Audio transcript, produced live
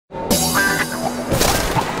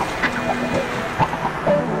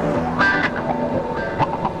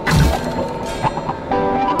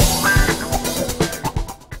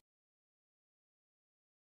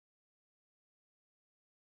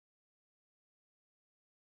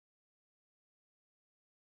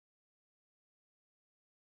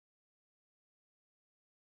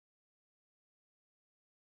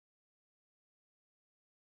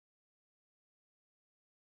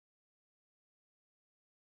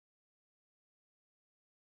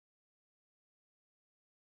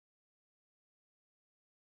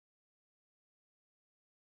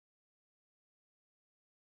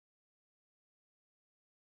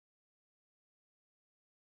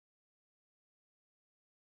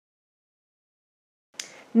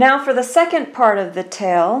Now for the second part of the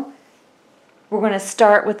tail, we're going to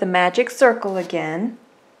start with the magic circle again.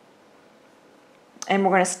 And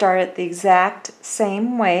we're going to start it the exact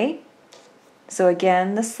same way. So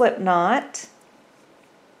again, the slip knot,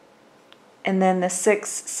 and then the 6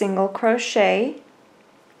 single crochet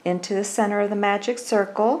into the center of the magic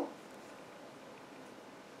circle.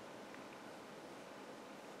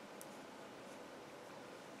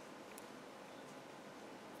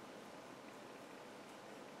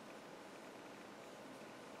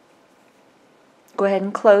 Go ahead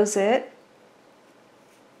and close it.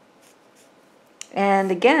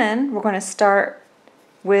 And again, we're going to start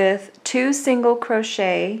with 2 single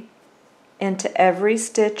crochet into every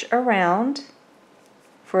stitch around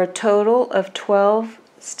for a total of 12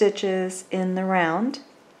 stitches in the round.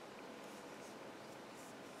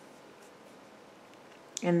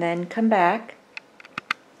 And then come back.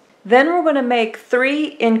 Then we're going to make 3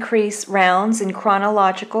 increase rounds in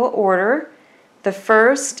chronological order. The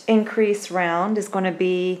first increase round is going to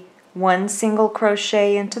be 1 single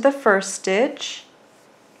crochet into the first stitch,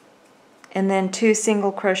 and then 2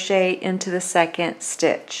 single crochet into the second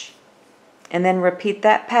stitch. And then repeat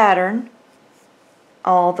that pattern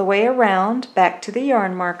all the way around back to the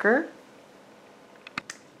yarn marker.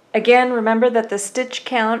 Again, remember that the stitch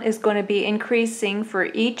count is going to be increasing for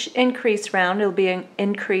each increase round. It will be an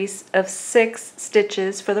increase of 6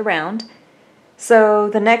 stitches for the round. So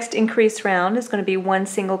the next increase round is going to be 1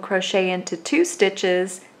 single crochet into 2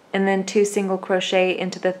 stitches, and then 2 single crochet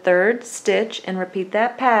into the third stitch, and repeat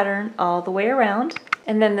that pattern all the way around.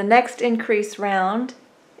 And then the next increase round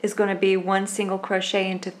is going to be 1 single crochet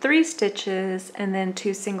into 3 stitches, and then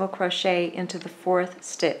 2 single crochet into the fourth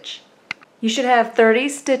stitch. You should have 30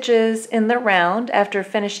 stitches in the round after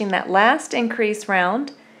finishing that last increase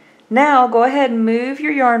round. Now go ahead and move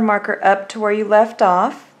your yarn marker up to where you left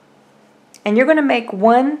off, and you're going to make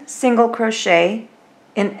 1 single crochet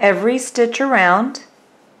in every stitch around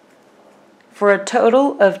for a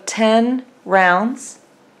total of 10 rounds,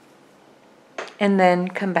 and then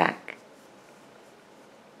come back.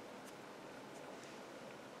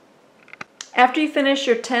 After you finish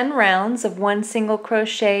your 10 rounds of 1 single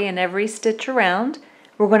crochet in every stitch around,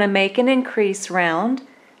 we're going to make an increase round.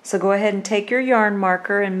 So go ahead and take your yarn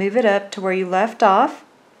marker and move it up to where you left off.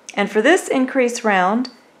 And for this increase round,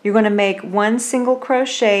 you're going to make 1 single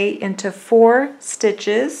crochet into 4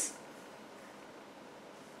 stitches,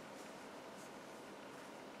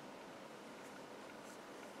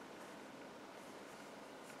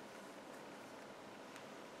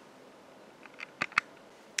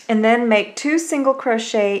 and then make 2 single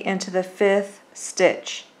crochet into the 5th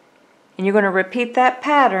stitch. And you're going to repeat that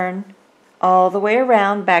pattern all the way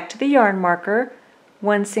around back to the yarn marker.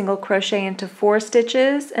 1 single crochet into 4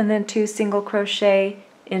 stitches, and then 2 single crochet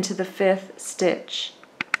into the 5th stitch.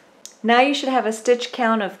 Now you should have a stitch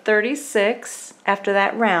count of 36 after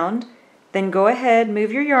that round. Then go ahead,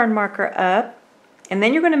 move your yarn marker up, and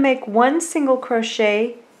then you're going to make 1 single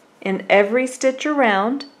crochet in every stitch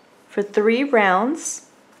around for 3 rounds.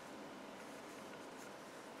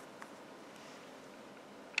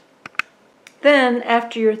 Then,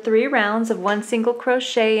 after your 3 rounds of 1 single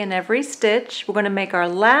crochet in every stitch, we're going to make our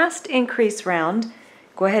last increase round.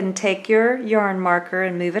 Go ahead and take your yarn marker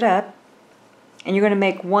and move it up. And you're going to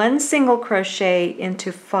make 1 single crochet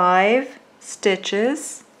into 5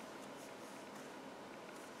 stitches.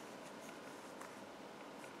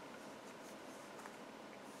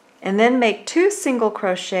 And then make 2 single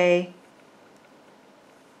crochet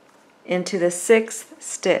into the 6th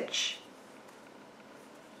stitch.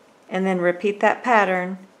 And then repeat that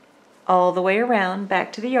pattern all the way around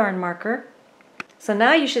back to the yarn marker. So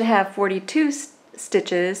now you should have 42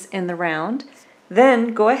 stitches in the round.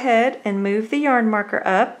 Then go ahead and move the yarn marker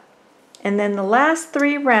up, and then the last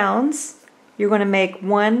 3 rounds you're going to make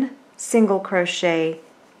 1 single crochet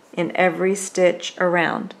in every stitch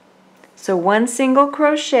around. So 1 single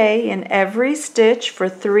crochet in every stitch for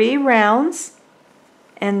 3 rounds,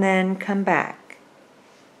 and then come back.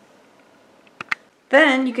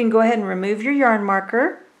 Then you can go ahead and remove your yarn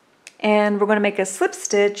marker, and we're going to make a slip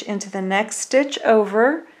stitch into the next stitch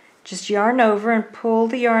over. Just yarn over and pull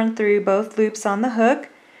the yarn through both loops on the hook.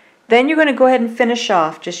 Then you're going to go ahead and finish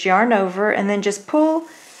off. Just yarn over and then just pull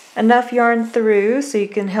enough yarn through so you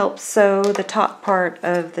can help sew the top part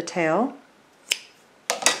of the tail.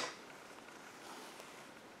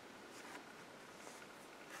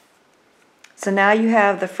 So now you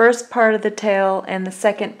have the first part of the tail and the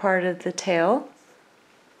second part of the tail.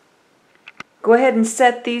 Go ahead and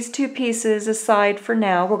set these 2 pieces aside for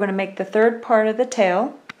now. We're going to make the third part of the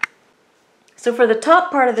tail. So for the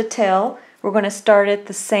top part of the tail, we're going to start it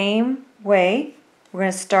the same way. We're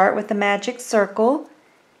going to start with the magic circle,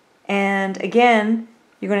 and again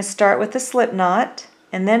you're going to start with the slip knot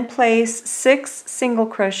and then place 6 single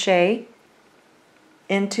crochet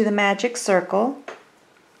into the magic circle.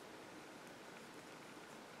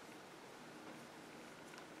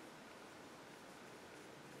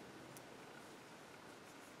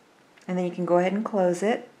 And then you can go ahead and close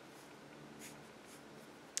it.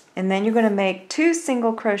 And then you're going to make 2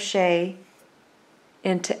 single crochet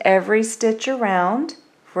into every stitch around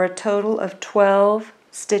for a total of 12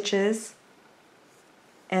 stitches,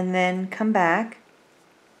 and then come back.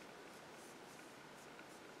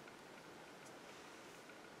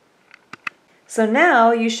 So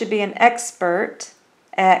now you should be an expert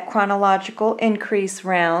at chronological increase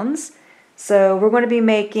rounds. So we're going to be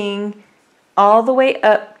making all the way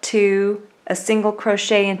up to a single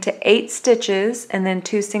crochet into 8 stitches and then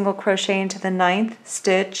 2 single crochet into the 9th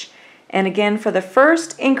stitch. And again, for the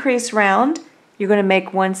first increase round, you're going to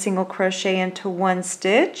make 1 single crochet into 1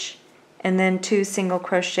 stitch and then 2 single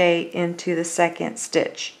crochet into the 2nd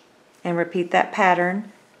stitch. And repeat that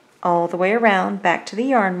pattern all the way around back to the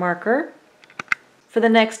yarn marker. For the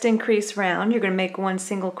next increase round, you're going to make 1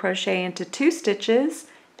 single crochet into 2 stitches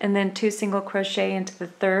and then 2 single crochet into the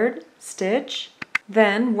 3rd stitch.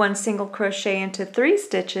 Then 1 single crochet into 3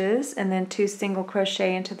 stitches and then 2 single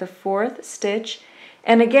crochet into the 4th stitch.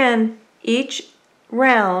 And again, each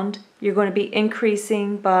round you're going to be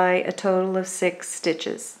increasing by a total of 6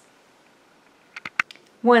 stitches.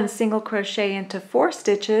 1 single crochet into 4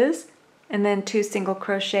 stitches and then 2 single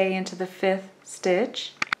crochet into the 5th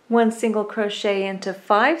stitch. 1 single crochet into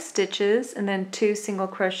 5 stitches and then 2 single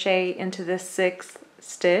crochet into the 6th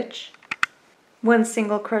stitch. 1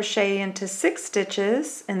 single crochet into 6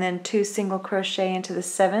 stitches and then 2 single crochet into the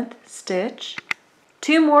 7th stitch.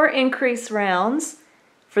 2 more increase rounds.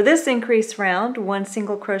 For this increase round, 1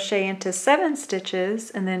 single crochet into 7 stitches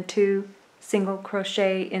and then 2 single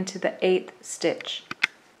crochet into the 8th stitch.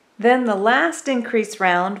 Then the last increase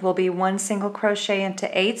round will be 1 single crochet into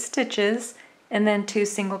 8 stitches and then 2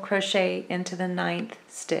 single crochet into the 9th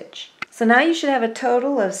stitch. So now you should have a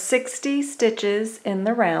total of 60 stitches in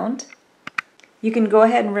the round. You can go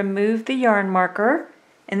ahead and remove the yarn marker,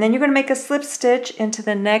 and then you're going to make a slip stitch into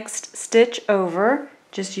the next stitch over.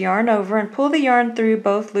 Just yarn over and pull the yarn through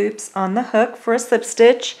both loops on the hook for a slip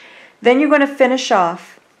stitch. Then you're going to finish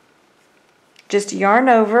off. Just yarn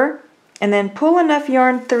over and then pull enough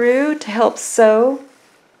yarn through to help sew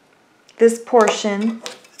this portion,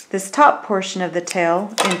 this top portion of the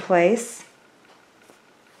tail, in place.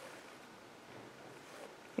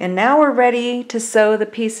 And now we're ready to sew the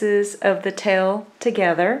pieces of the tail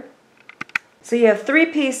together. So you have 3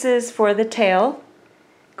 pieces for the tail.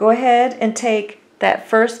 Go ahead and take that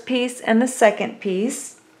first piece and the second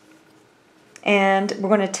piece, and we're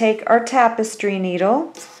going to take our tapestry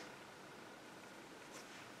needle.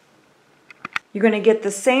 You're going to get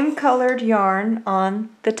the same colored yarn on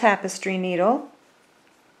the tapestry needle.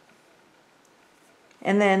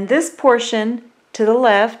 And then this portion to the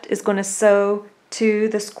left is going to sew to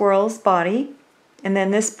the squirrel's body, and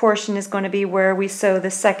then this portion is going to be where we sew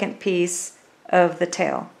the second piece of the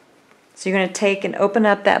tail. So you're going to take and open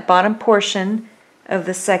up that bottom portion of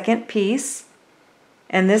the second piece,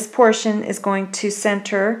 and this portion is going to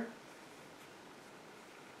center.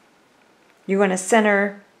 You're going to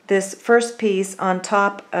center this first piece on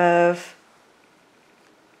top of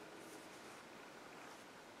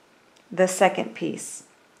the second piece.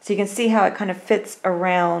 So you can see how it kind of fits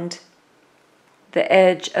around the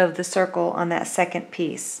edge of the circle on that second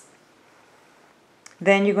piece.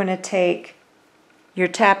 Then you're going to take your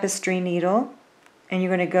tapestry needle and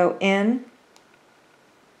you're going to go in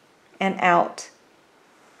and out,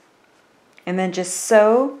 and then just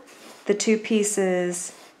sew the 2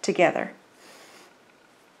 pieces together.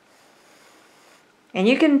 And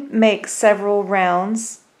you can make several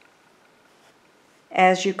rounds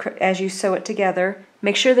as you sew it together.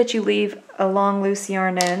 Make sure that you leave a long loose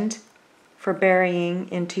yarn end for burying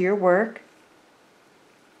into your work.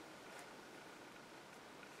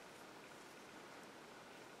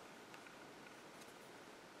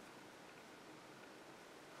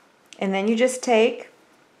 And then you just take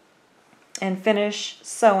and finish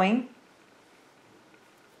sewing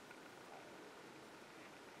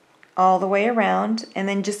all the way around, and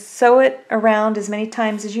then just sew it around as many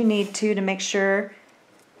times as you need to make sure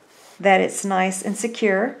that it's nice and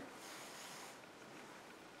secure.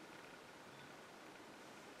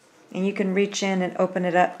 And you can reach in and open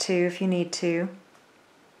it up too if you need to.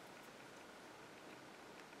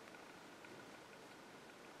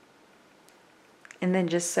 And then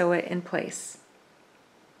just sew it in place.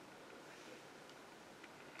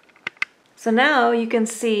 So now you can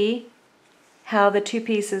see how the two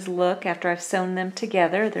pieces look after I've sewn them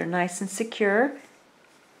together. They're nice and secure.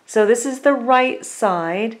 So this is the right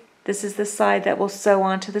side. This is the side that will sew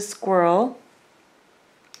onto the squirrel.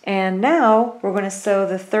 And now we're going to sew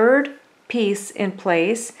the third piece in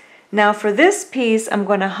place. Now for this piece, I'm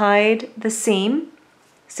going to hide the seam.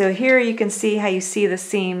 So here you can see how you see the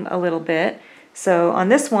seam a little bit. So on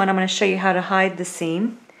this one, I'm going to show you how to hide the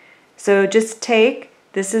seam. So just take,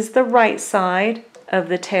 this is the right side of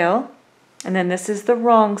the tail, and then this is the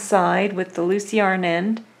wrong side with the loose yarn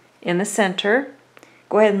end in the center.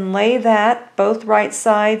 Go ahead and lay that, both right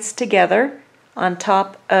sides together on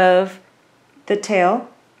top of the tail,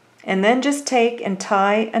 and then just take and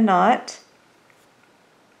tie a knot.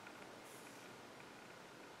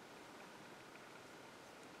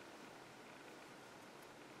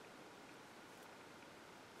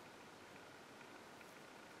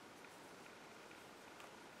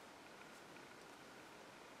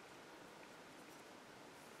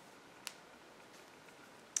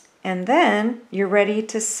 And then you're ready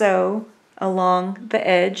to sew along the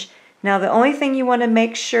edge. Now the only thing you want to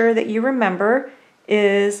make sure that you remember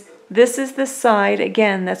is this is the side,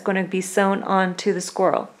 again, that's going to be sewn onto the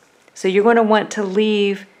squirrel. So you're going to want to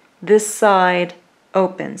leave this side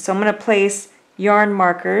open. So I'm going to place yarn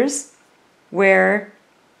markers where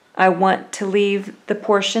I want to leave the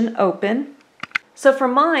portion open. So for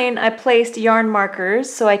mine, I placed yarn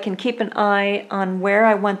markers so I can keep an eye on where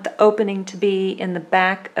I want the opening to be in the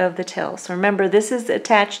back of the tail. So remember, this is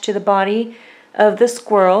attached to the body of the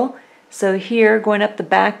squirrel. So here, going up the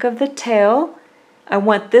back of the tail, I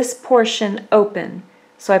want this portion open.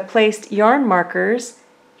 So I placed yarn markers.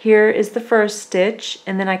 Here is the first stitch,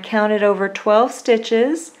 and then I counted over 12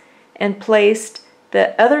 stitches and placed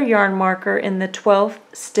the other yarn marker in the 12th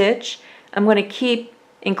stitch. I'm going to keep,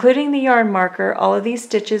 including the yarn marker, all of these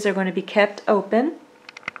stitches are going to be kept open.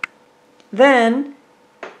 Then,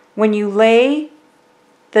 when you lay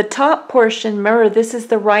the top portion, remember this is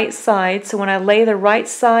the right side, so when I lay the right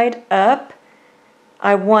side up,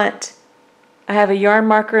 I have a yarn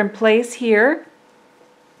marker in place here.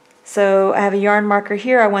 So I have a yarn marker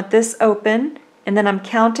here, I want this open, and then I'm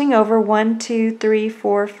counting over 1, 2, 3,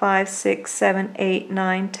 4, 5, 6, 7, 8,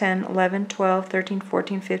 9, 10, 11, 12, 13,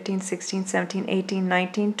 14, 15, 16, 17, 18,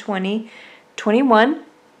 19, 20, 21,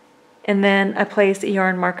 and then I place a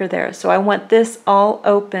yarn marker there. So I want this all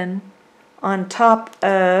open on top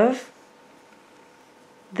of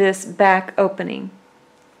this back opening.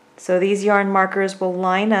 So these yarn markers will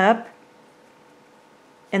line up,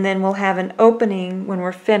 and then we'll have an opening when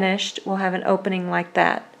we're finished. We'll have an opening like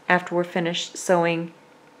that after we're finished sewing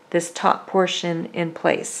this top portion in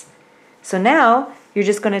place. So now you're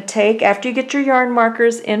just going to take, after you get your yarn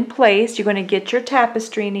markers in place, you're going to get your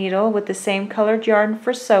tapestry needle with the same colored yarn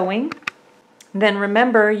for sewing. Then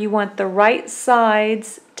remember, you want the right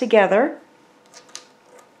sides together.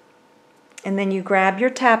 And then you grab your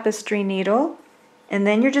tapestry needle, and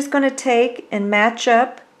then you're just going to take and match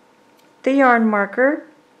up the yarn marker,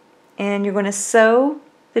 and you're going to sew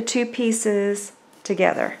the two pieces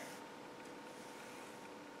together.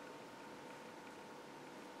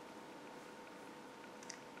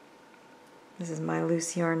 This is my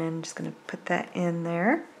loose yarn end. I'm just going to put that in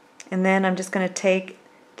there. And then I'm just going to take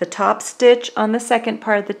the top stitch on the second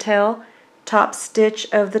part of the tail, top stitch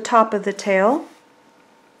of the top of the tail,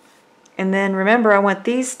 and then remember I want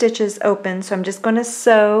these stitches open, so I'm just going to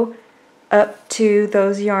sew up to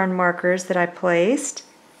those yarn markers that I placed.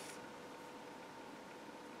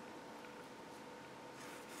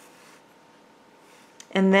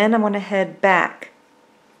 And then I'm going to head back.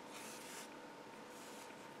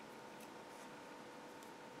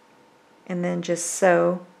 And then just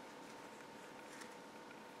sew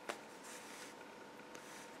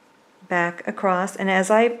back across. And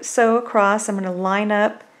as I sew across, I'm going to line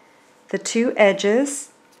up the two edges,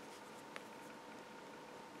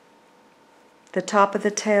 the top of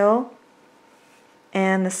the tail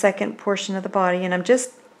and the second portion of the body. And I'm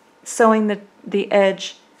just sewing the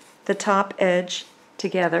edge, the top edge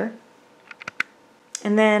together.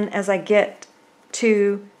 And then as I get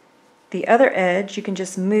to the other edge, you can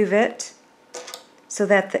just move it so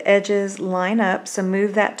that the edges line up. So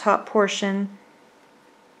move that top portion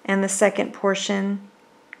and the second portion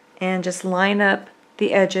and just line up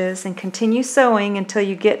the edges and continue sewing until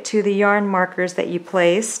you get to the yarn markers that you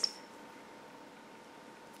placed.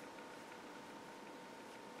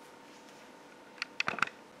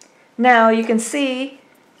 Now you can see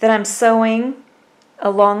that I'm sewing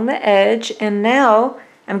along the edge, and now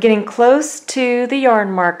I'm getting close to the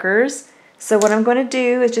yarn markers. So what I'm going to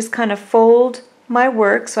do is just kind of fold my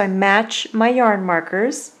work so I match my yarn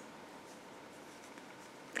markers.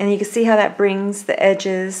 And you can see how that brings the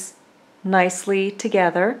edges nicely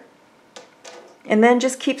together. And then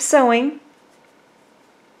just keep sewing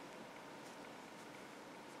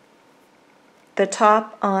the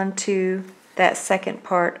top onto that second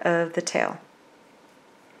part of the tail.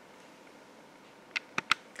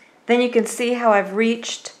 Then you can see how I've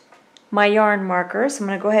reached my yarn markers. I'm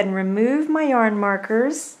going to go ahead and remove my yarn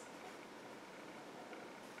markers.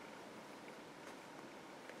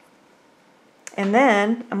 And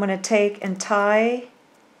then I'm going to take and tie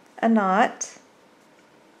a knot.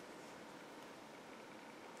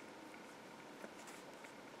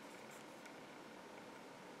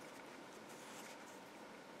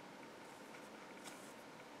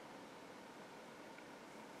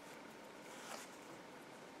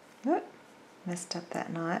 Oop, messed up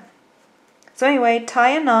that knot. So anyway,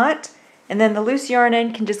 tie a knot, and then the loose yarn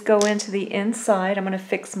end can just go into the inside. I'm going to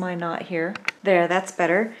fix my knot here. There, that's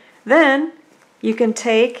better. Then you can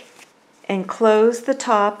take and close the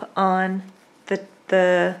top on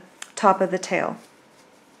the top of the tail.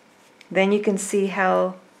 Then you can see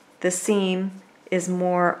how the seam is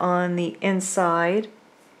more on the inside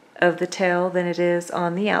of the tail than it is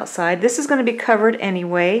on the outside. This is going to be covered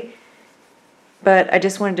anyway, but I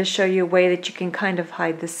just wanted to show you a way that you can kind of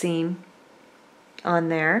hide the seam on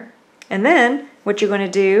there. And then what you're going to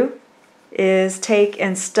do is take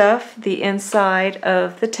and stuff the inside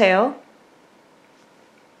of the tail.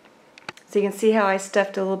 So you can see how I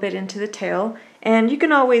stuffed a little bit into the tail, and you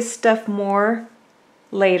can always stuff more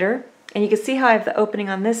later. And you can see how I have the opening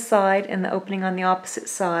on this side and the opening on the opposite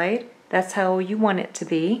side. That's how you want it to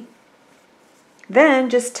be. Then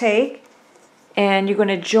just take and you're going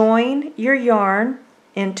to join your yarn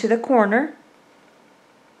into the corner.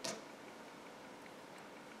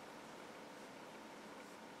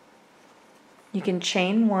 You can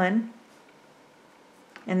chain one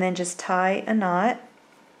and then just tie a knot.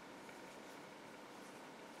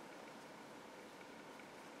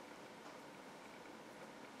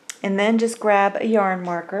 And then just grab a yarn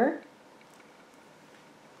marker.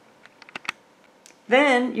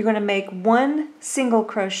 Then you're going to make one single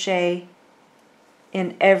crochet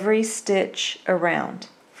in every stitch around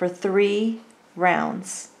for 3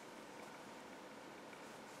 rounds.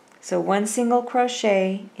 So one single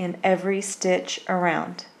crochet in every stitch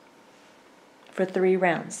around for 3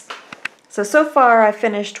 rounds. So far I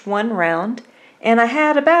finished 1 round, and I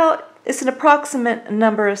had about, it's an approximate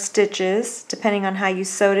number of stitches depending on how you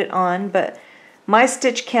sewed it on, but my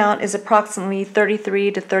stitch count is approximately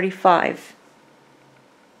 33 to 35.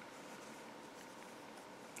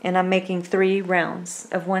 And I'm making 3 rounds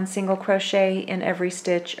of one single crochet in every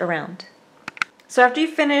stitch around. So after you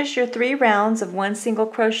finish your 3 rounds of one single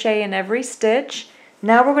crochet in every stitch,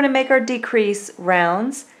 now we're going to make our decrease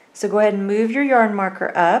rounds. So go ahead and move your yarn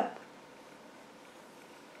marker up.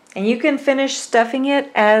 And you can finish stuffing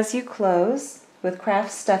it as you close with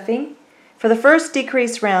craft stuffing. For the first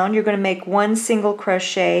decrease round, you're going to make one single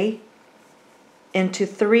crochet into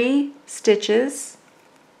 3 stitches.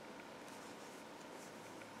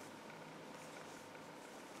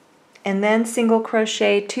 And then single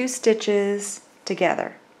crochet 2 stitches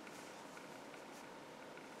together.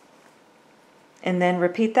 And then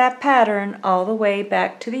repeat that pattern all the way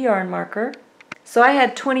back to the yarn marker. So I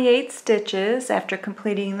had 28 stitches after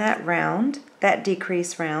completing that round, that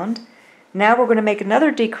decrease round. Now we're going to make another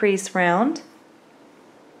decrease round.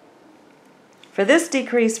 For this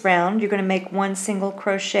decrease round, you're going to make one single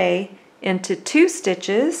crochet into 2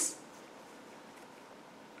 stitches.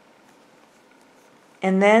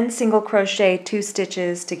 And then single crochet 2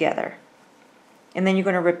 stitches together. And then you're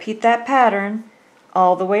going to repeat that pattern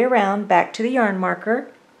all the way around back to the yarn marker.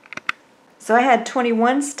 So I had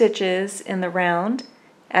 21 stitches in the round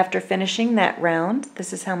after finishing that round.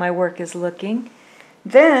 This is how my work is looking.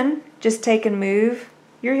 Then just take and move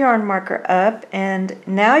your yarn marker up, and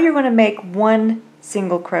now you're going to make one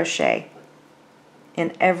single crochet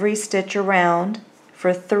in every stitch around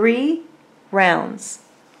for 3 rounds.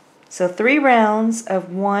 So 3 rounds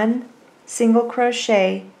of one single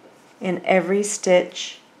crochet in every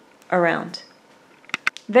stitch around.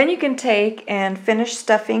 Then you can take and finish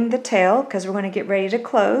stuffing the tail because we're going to get ready to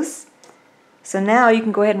close. So now you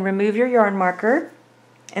can go ahead and remove your yarn marker,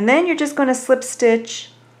 and then you're just going to slip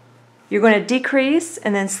stitch. You're going to decrease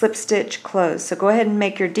and then slip stitch close. So go ahead and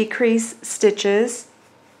make your decrease stitches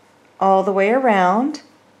all the way around,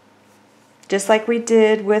 just like we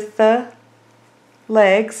did with the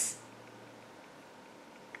legs.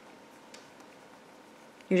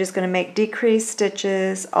 You're just going to make decrease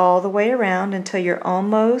stitches all the way around until you're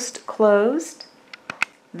almost closed.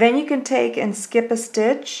 Then you can take and skip a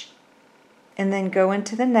stitch and then go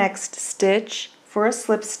into the next stitch for a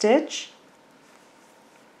slip stitch,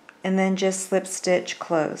 and then just slip stitch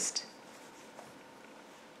closed.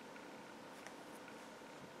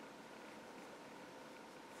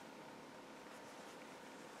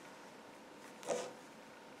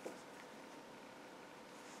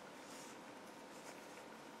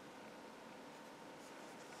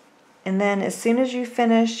 And then as soon as you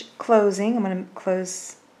finish closing, I'm going to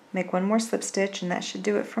make one more slip stitch, and that should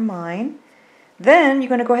do it for mine. Then you're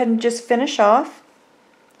going to go ahead and just finish off.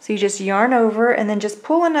 So you just yarn over and then just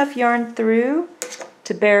pull enough yarn through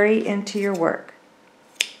to bury into your work.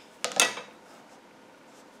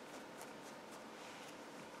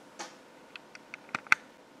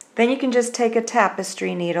 Then you can just take a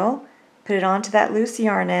tapestry needle, put it onto that loose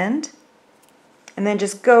yarn end, and then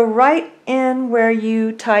just go right in where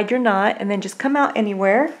you tied your knot, and then just come out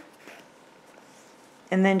anywhere,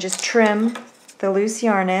 and then just trim the loose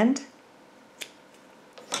yarn end.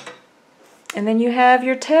 And then you have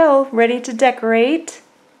your tail ready to decorate.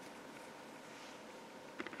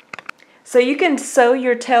 So you can sew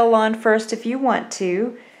your tail on first if you want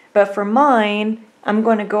to, but for mine, I'm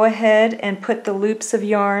going to go ahead and put the loops of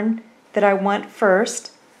yarn that I want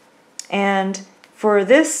first. And for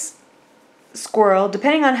this squirrel,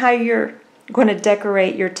 depending on how you're going to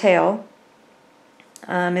decorate your tail,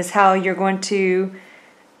 is how you're going to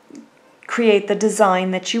create the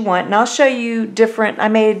design that you want. And I'll show you I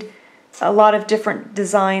made a lot of different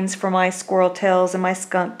designs for my squirrel tails and my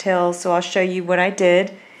skunk tails, so I'll show you what I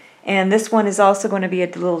did. And this one is also going to be a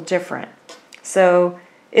little different. So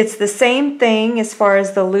it's the same thing as far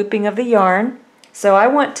as the looping of the yarn. So I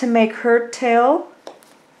want to make her tail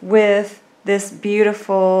with this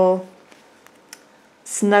beautiful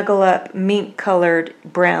snuggle up mink colored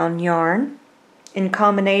brown yarn in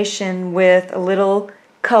combination with a little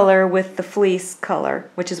color with the fleece color,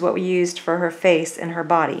 which is what we used for her face and her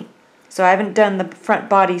body. So I haven't done the front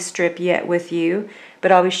body strip yet with you,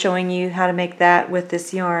 but I'll be showing you how to make that with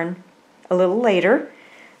this yarn a little later.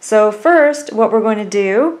 So first what we're going to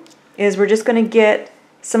do is we're just going to get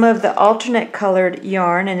some of the alternate colored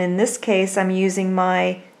yarn, and in this case I'm using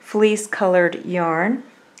my fleece colored yarn,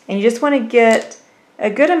 and you just want to get a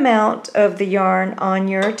good amount of the yarn on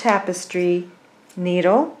your tapestry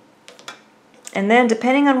needle. And then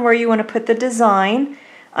depending on where you want to put the design,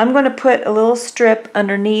 I'm going to put a little strip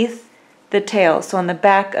underneath the tail, so on the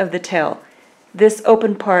back of the tail. This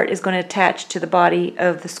open part is going to attach to the body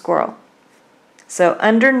of the squirrel. So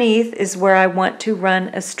underneath is where I want to run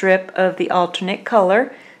a strip of the alternate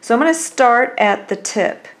color. So I'm going to start at the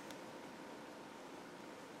tip.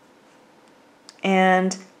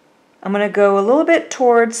 And I'm going to go a little bit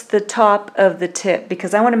towards the top of the tip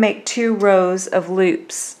because I want to make 2 rows of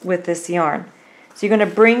loops with this yarn. So you're going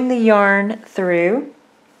to bring the yarn through,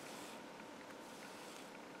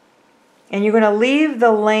 and you're going to leave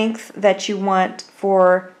the length that you want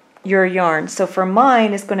for your yarn. So for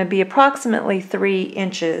mine, it's going to be approximately 3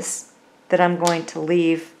 inches that I'm going to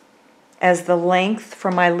leave as the length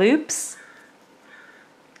for my loops.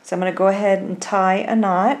 So I'm going to go ahead and tie a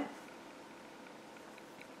knot.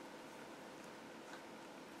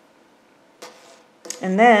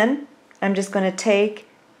 And then I'm just going to take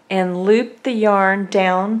and loop the yarn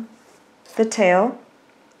down the tail.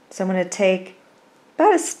 So I'm going to take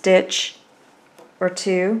about a stitch or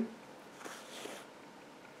 2,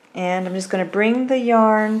 and I'm just going to bring the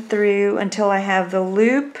yarn through until I have the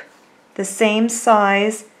loop the same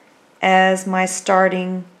size as my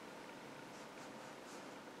starting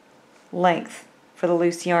length for the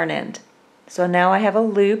loose yarn end. So now I have a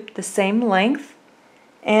loop the same length,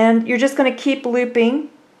 and you're just going to keep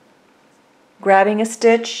looping, grabbing a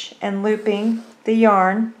stitch and looping the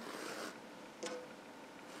yarn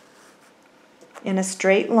in a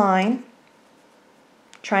straight line,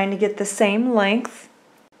 trying to get the same length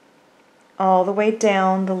all the way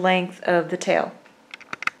down the length of the tail.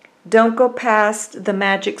 Don't go past the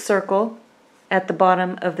magic circle at the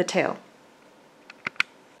bottom of the tail.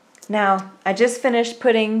 Now, I just finished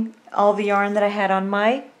putting all the yarn that I had on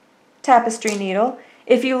my tapestry needle.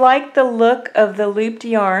 If you like the look of the looped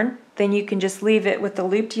yarn, then you can just leave it with the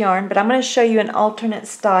looped yarn, but I'm going to show you an alternate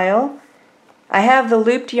style. I have the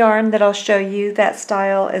looped yarn that I'll show you, that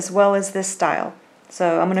style, as well as this style.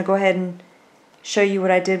 So I'm going to go ahead and show you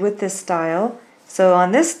what I did with this style. So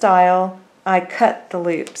on this style, I cut the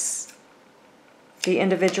loops, the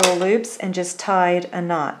individual loops, and just tied a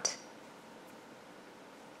knot.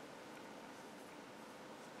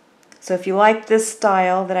 So if you like this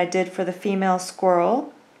style that I did for the female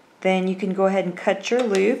squirrel, then you can go ahead and cut your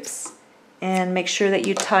loops and make sure that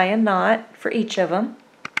you tie a knot for each of them.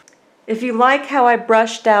 If you like how I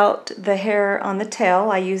brushed out the hair on the tail,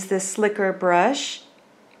 I use this slicker brush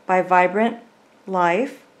by Vibrant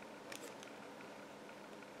Life.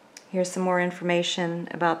 Here's some more information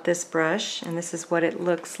about this brush, and this is what it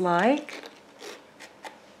looks like.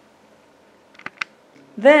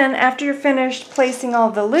 Then, after you're finished placing all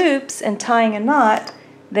the loops and tying a knot,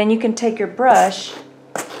 then you can take your brush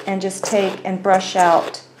and just take and brush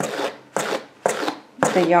out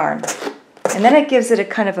the yarn. And then it gives it a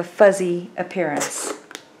kind of a fuzzy appearance.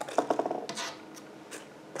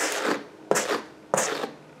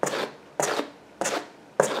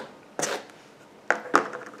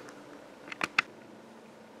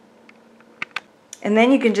 And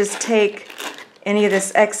then you can just take any of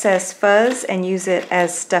this excess fuzz and use it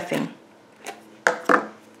as stuffing.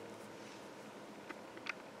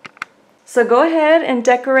 So go ahead and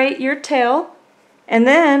decorate your tail, and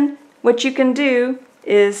then what you can do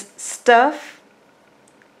is stuff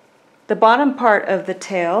the bottom part of the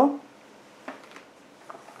tail,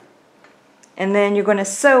 and then you're going to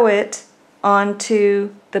sew it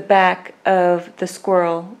onto the back of the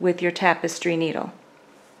squirrel with your tapestry needle.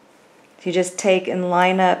 So you just take and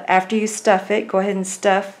line up, after you stuff it, go ahead and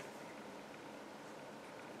stuff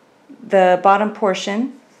the bottom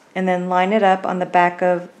portion and then line it up on the back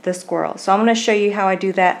of the squirrel. So I'm going to show you how I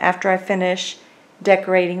do that after I finish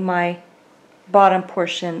decorating my bottom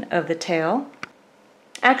portion of the tail.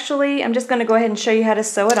 Actually, I'm just going to go ahead and show you how to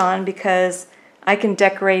sew it on because I can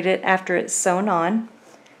decorate it after it's sewn on.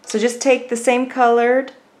 So just take the same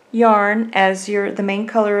colored yarn as the main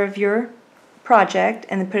color of your project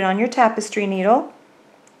and then put it on your tapestry needle.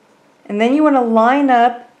 And then you want to line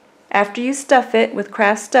up, after you stuff it with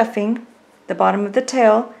craft stuffing, the bottom of the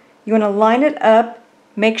tail, you want to line it up,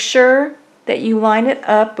 make sure that you line it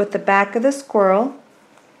up with the back of the squirrel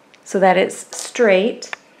so that it's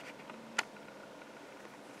straight.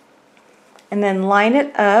 And then line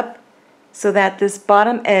it up so that this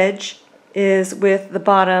bottom edge is with the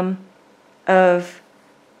bottom of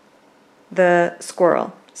the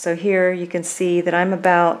squirrel. So here you can see that I'm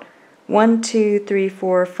about 1, 2, 3,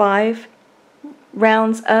 4, 5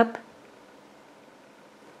 rounds up.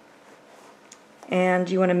 And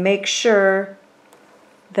you want to make sure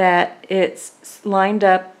that it's lined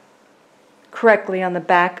up correctly on the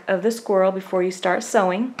back of the squirrel before you start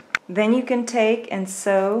sewing. Then you can take and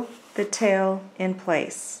sew the tail in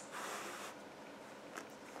place.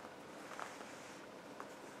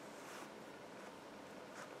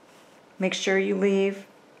 Make sure you leave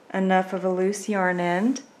enough of a loose yarn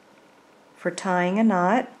end for tying a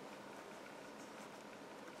knot.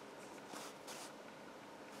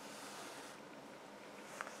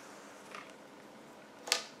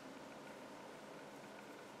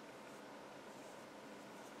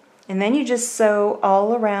 And then you just sew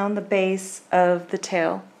all around the base of the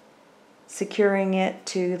tail, securing it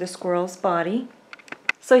to the squirrel's body.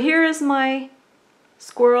 So here is my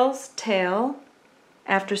squirrel's tail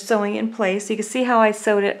after sewing it in place. You can see how I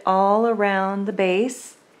sewed it all around the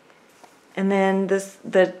base, and then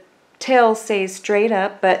the tail stays straight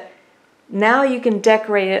up, but now you can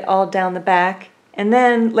decorate it all down the back, and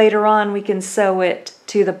then later on we can sew it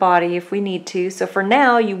to the body if we need to. So for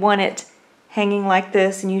now you want it hanging like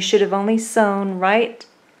this, and you should have only sewn right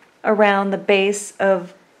around the base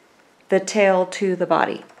of the tail to the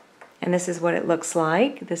body. And this is what it looks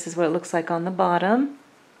like. This is what it looks like on the bottom.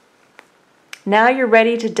 Now you're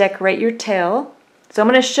ready to decorate your tail. So I'm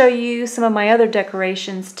going to show you some of my other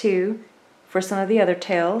decorations too for some of the other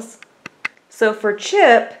tails. So for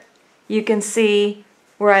Chip, you can see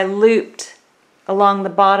where I looped along the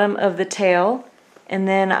bottom of the tail, and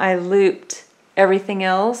then I looped everything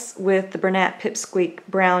else with the Bernat Pipsqueak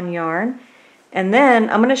brown yarn. And then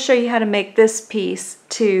I'm going to show you how to make this piece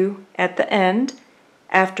too at the end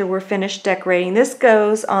after we're finished decorating. This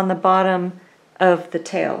goes on the bottom of the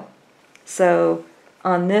tail. So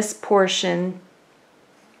on this portion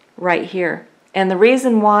right here. And the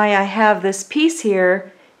reason why I have this piece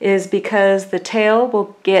here is because the tail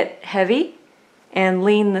will get heavy and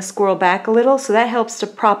lean the squirrel back a little, so that helps to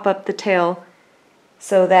prop up the tail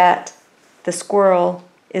so that the squirrel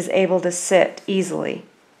is able to sit easily.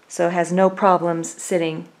 So it has no problems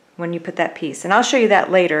sitting when you put that piece. And I'll show you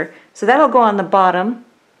that later. So that'll go on the bottom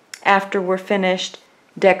after we're finished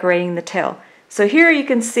decorating the tail. So here you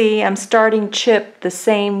can see I'm starting Chip the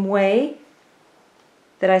same way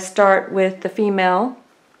that I start with the female.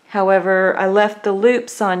 However, I left the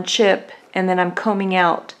loops on Chip and then I'm combing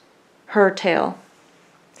out her tail.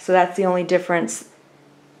 So that's the only difference.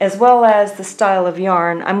 As well as the style of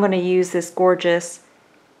yarn, I'm going to use this gorgeous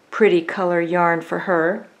pretty color yarn for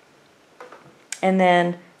her. And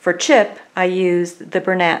then for Chip, I used the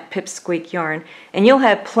Bernat Pipsqueak yarn, and you'll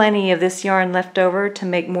have plenty of this yarn left over to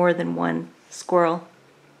make more than one squirrel.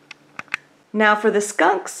 Now for the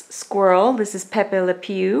Skunk's squirrel, this is Pepe Le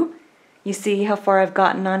Pew. You see how far I've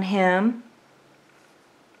gotten on him.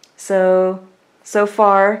 So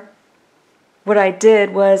far what I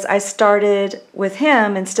did was I started with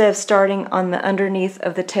him instead of starting on the underneath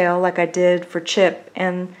of the tail like I did for Chip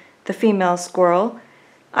and the female squirrel.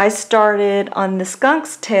 I started on the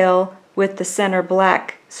skunk's tail with the center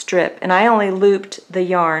black strip, and I only looped the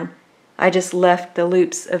yarn. I just left the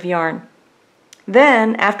loops of yarn.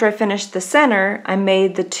 Then, after I finished the center, I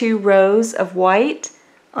made the 2 rows of white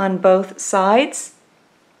on both sides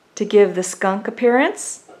to give the skunk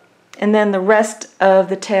appearance. And then the rest of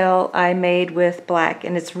the tail I made with black,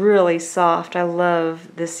 and it's really soft. I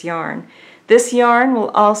love this yarn. This yarn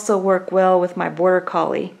will also work well with my Border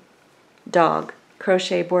Collie dog.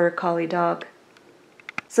 Crochet Border Collie dog.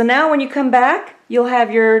 So now when you come back, you'll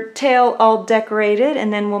have your tail all decorated,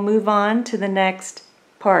 and then we'll move on to the next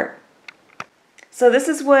part. So this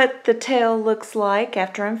is what the tail looks like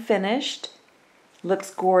after I'm finished.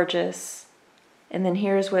 Looks gorgeous. And then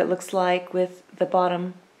here's what it looks like with the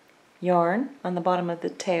bottom yarn on the bottom of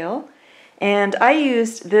the tail. And I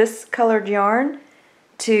used this colored yarn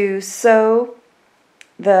to sew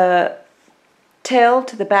the tail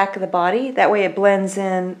to the back of the body. That way it blends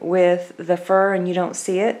in with the fur and you don't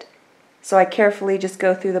see it. So I carefully just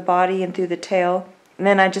go through the body and through the tail, and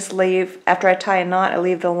then I just leave, after I tie a knot, I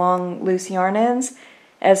leave the long loose yarn ends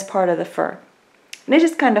as part of the fur. And it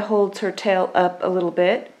just kind of holds her tail up a little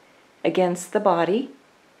bit against the body.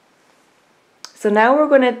 So now we're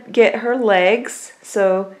going to get her legs.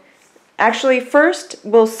 So actually first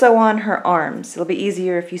we'll sew on her arms. It'll be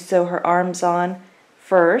easier if you sew her arms on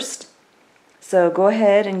first. So go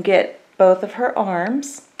ahead and get both of her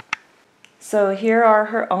arms. So here are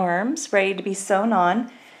her arms ready to be sewn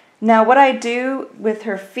on. Now what I do with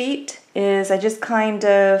her feet is I just kind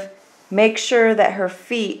of make sure that her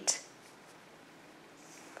feet,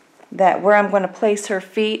 that where I'm going to place her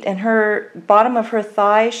feet, and her bottom of her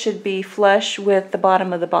thigh should be flush with the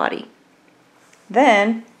bottom of the body.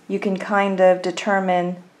 Then you can kind of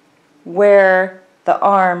determine where the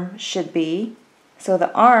arm should be. So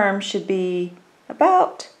the arm should be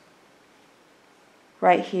about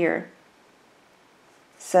right here.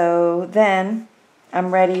 So then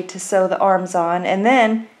I'm ready to sew the arms on, and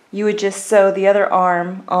then you would just sew the other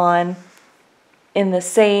arm on in the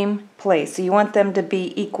same place. So you want them to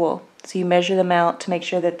be equal. So you measure them out to make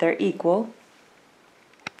sure that they're equal.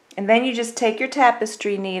 And then you just take your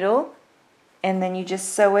tapestry needle and then you just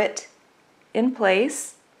sew it in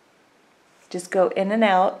place. Just go in and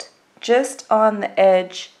out just on the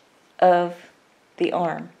edge of the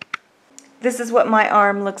arm. This is what my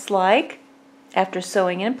arm looks like after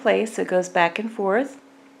sewing in place. It goes back and forth.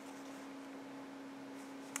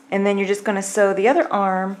 And then you're just going to sew the other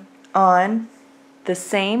arm on the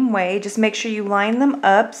same way. Just make sure you line them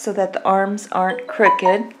up so that the arms aren't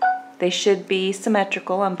crooked. They should be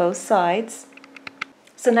symmetrical on both sides.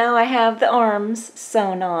 So now I have the arms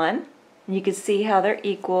sewn on. And you can see how they're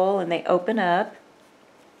equal and they open up.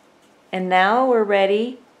 And now we're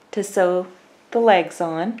ready to sew the legs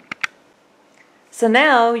on. So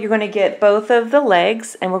now you're going to get both of the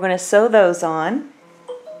legs and we're going to sew those on.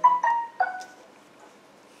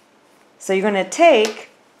 So you're going to take,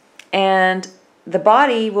 and the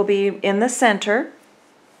body will be in the center,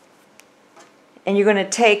 and you're going to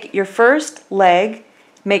take your first leg.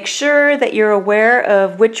 Make sure that you're aware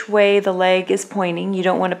of which way the leg is pointing. You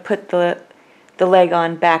don't want to put the leg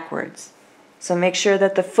on backwards. So make sure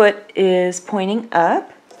that the foot is pointing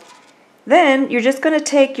up. Then you're just going to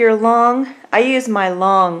take your long, I use my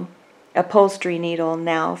long upholstery needle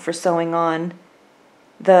now for sewing on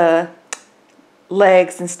the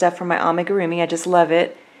legs and stuff for my amigurumi. I just love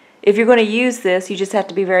it. If you're going to use this, you just have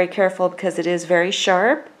to be very careful because it is very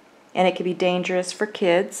sharp and it can be dangerous for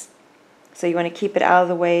kids. So you want to keep it out of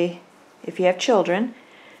the way if you have children.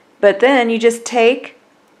 But then you just take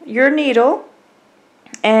your needle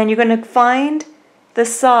and you're going to find the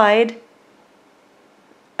side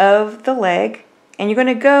of the leg, and you're going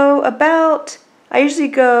to go about, I usually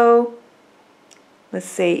go, let's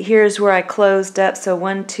see, here's where I closed up, so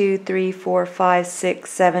 1, 2, 3, 4, 5, 6,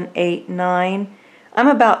 7, 8, 9. I'm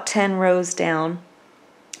about 10 rows down,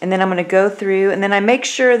 and then I'm going to go through, and then I make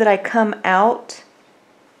sure that I come out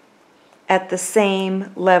at the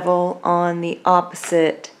same level on the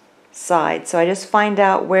opposite side. So I just find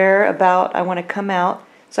out where about I want to come out.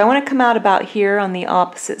 So I want to come out about here on the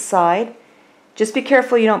opposite side. Just be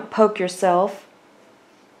careful you don't poke yourself.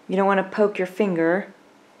 You don't want to poke your finger.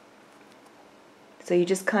 So you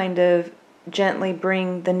just kind of gently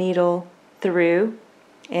bring the needle through,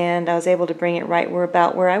 and I was able to bring it right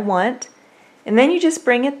about where I want. And then you just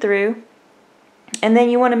bring it through, and then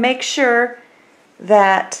you want to make sure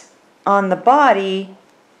that on the body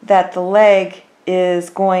that the leg is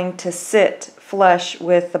going to sit flush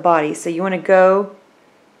with the body. So you want to go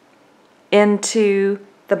into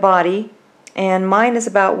the body, and mine is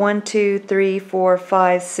about 1, 2, 3, 4,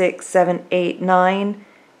 5, 6, 7, 8, 9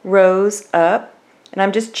 rows up, and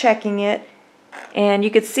I'm just checking it, and you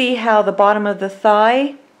can see how the bottom of the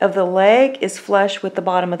thigh of the leg is flush with the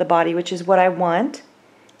bottom of the body, which is what I want.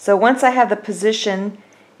 So once I have the position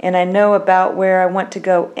and I know about where I want to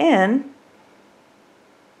go in,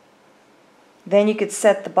 then you could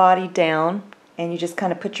set the body down, and you just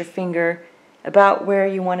kind of put your finger about where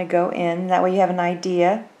you want to go in. That way you have an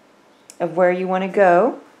idea of where you want to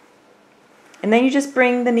go. And then you just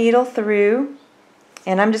bring the needle through,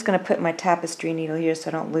 and I'm just going to put my tapestry needle here so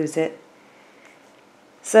I don't lose it.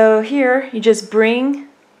 So here you just bring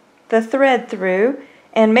the thread through,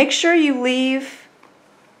 and make sure you leave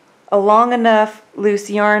a long enough loose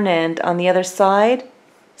yarn end on the other side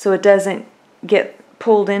so it doesn't get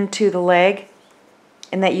pulled into the leg,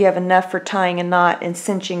 and that you have enough for tying a knot and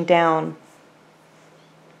cinching down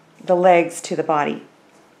the legs to the body.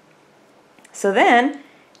 So then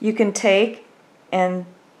you can take and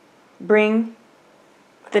bring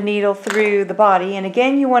the needle through the body, and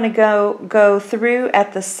again you want to go through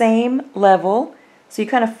at the same level, so you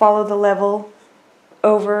kind of follow the level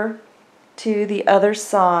over to the other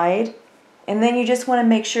side, and then you just want to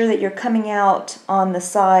make sure that you're coming out on the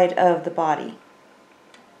side of the body.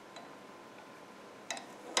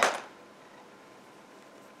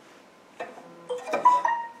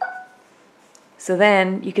 So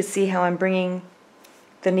then you can see how I'm bringing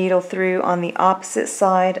the needle through on the opposite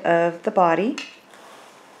side of the body.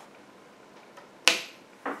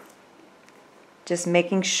 Just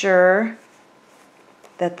making sure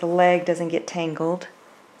that the leg doesn't get tangled.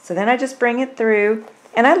 So then I just bring it through,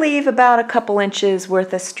 and I leave about a couple inches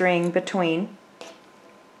worth of string between.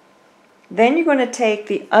 Then you're going to take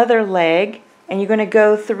the other leg and you're going to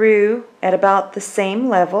go through at about the same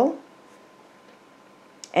level.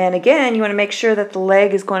 And again, you want to make sure that the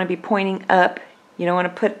leg is going to be pointing up. You don't want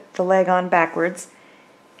to put the leg on backwards.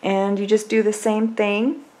 And you just do the same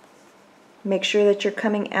thing. Make sure that you're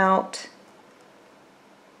coming out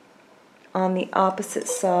on the opposite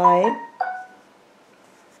side.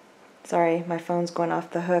 Sorry, my phone's going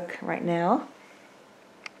off the hook right now.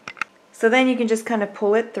 So then you can just kind of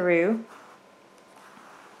pull it through.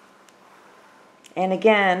 And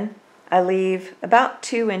again, I leave about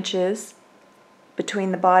 2 inches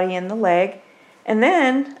between the body and the leg, and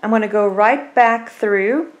then I'm going to go right back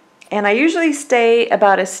through, and I usually stay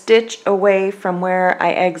about a stitch away from where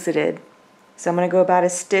I exited. So I'm going to go about a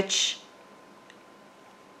stitch.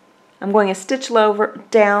 I'm going a stitch lower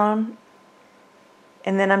down,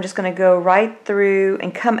 and then I'm just going to go right through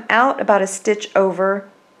and come out about a stitch over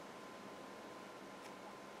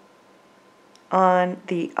on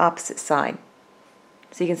the opposite side.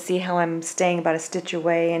 So you can see how I'm staying about a stitch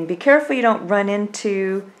away, and be careful you don't run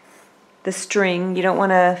into the string. You don't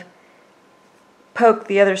want to poke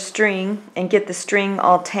the other string and get the string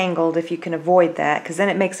all tangled if you can avoid that, because then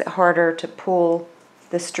it makes it harder to pull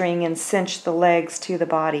the string and cinch the legs to the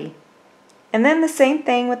body. And then the same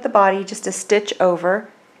thing with the body, just a stitch over,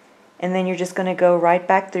 and then you're just going to go right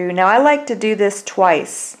back through. Now I like to do this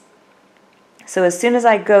twice. So as soon as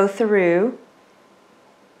I go through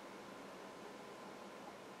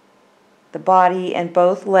the body and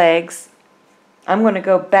both legs, I'm going to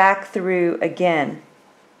go back through again,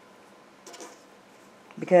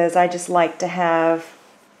 because I just like to have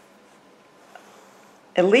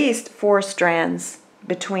at least 4 strands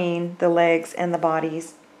between the legs and the body,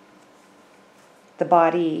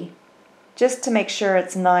 just to make sure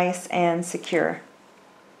it's nice and secure.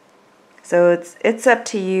 So it's up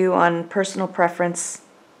to you on personal preference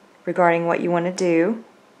regarding what you want to do.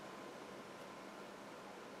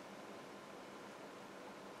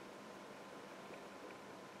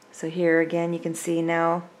 So here again you can see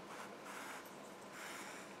now,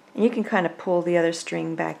 and you can kind of pull the other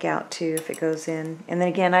string back out too if it goes in. And then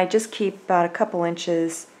again I just keep about a couple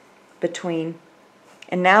inches between.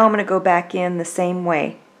 And now I'm going to go back in the same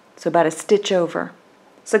way, so about a stitch over.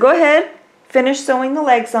 So go ahead, finish sewing the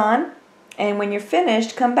legs on, and when you're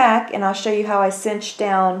finished come back and I'll show you how I cinch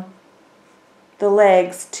down the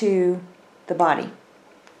legs to the body.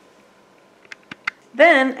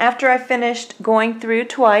 Then, after I finished going through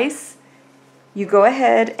twice, you go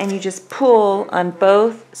ahead and you just pull on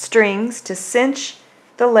both strings to cinch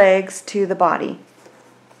the legs to the body.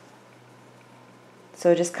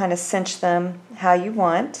 So just kind of cinch them how you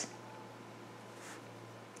want.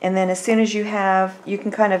 And then as soon as you have, you can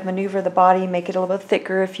kind of maneuver the body, make it a little bit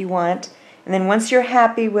thicker if you want. And then once you're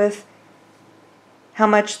happy with how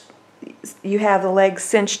much you have the legs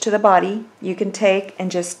cinched to the body, you can take and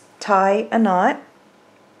just tie a knot.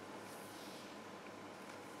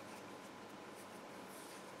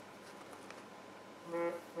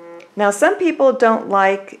 Now some people don't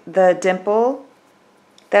like the dimple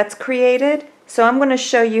that's created, so I'm going to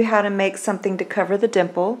show you how to make something to cover the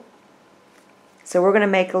dimple. So we're going to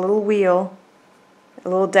make a little wheel, a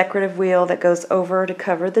little decorative wheel that goes over to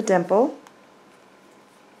cover the dimple.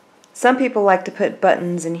 Some people like to put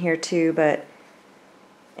buttons in here too,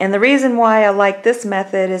 and the reason why I like this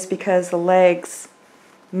method is because the legs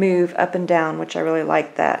move up and down, which I really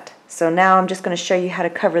like that. So now I'm just going to show you how to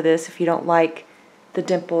cover this if you don't like the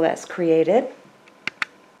dimple that's created.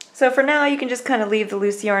 So for now you can just kind of leave the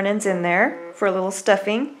loose yarn ends in there for a little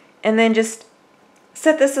stuffing, and then just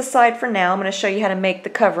set this aside for now. I'm going to show you how to make the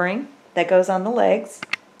covering that goes on the legs.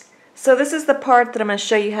 So this is the part that I'm going to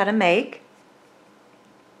show you how to make.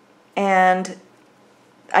 And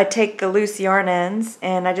I take the loose yarn ends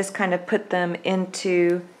and I just kind of put them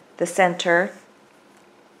into the center,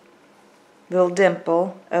 little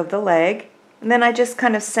dimple of the leg. And then I just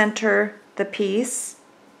kind of center the piece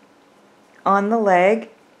on the leg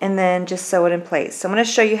and then just sew it in place. So I'm going to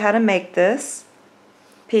show you how to make this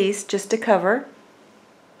piece just to cover.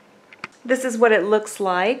 This is what it looks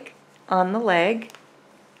like on the leg.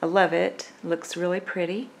 I love it. It looks really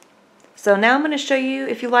pretty. So now I'm going to show you,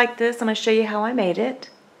 if you like this, I'm going to show you how I made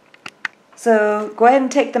it. So go ahead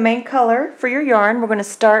and take the main color for your yarn. We're going to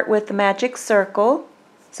start with the magic circle.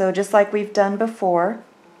 So just like we've done before.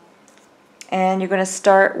 And you're going to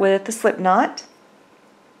start with the slip knot.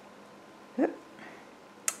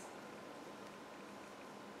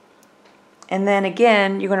 And then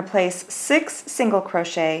again, you're going to place 6 single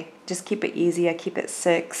crochet. Just keep it easy. I keep it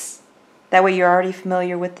 6. That way you're already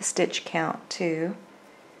familiar with the stitch count too.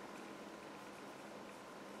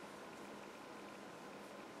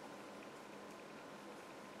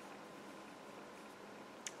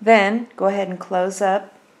 Then go ahead and close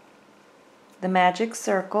up the magic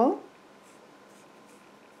circle.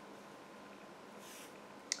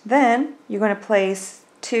 Then you're going to place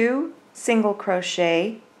 2 single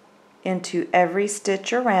crochet into every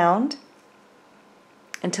stitch around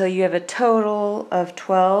until you have a total of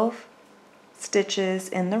 12 stitches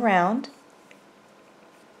in the round,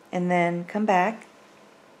 and then come back.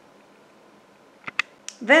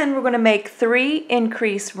 Then we're going to make 3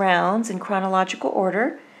 increase rounds in chronological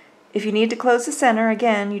order. If you need to close the center,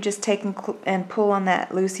 again, you just take and pull on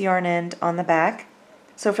that loose yarn end on the back.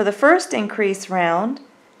 So for the first increase round,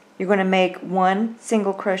 you're going to make 1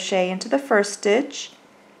 single crochet into the first stitch,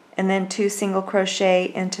 and then 2 single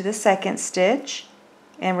crochet into the second stitch,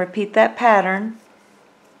 and repeat that pattern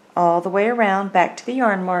all the way around back to the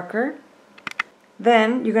yarn marker.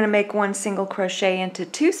 Then you're going to make 1 single crochet into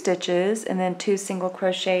 2 stitches, and then 2 single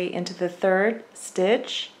crochet into the third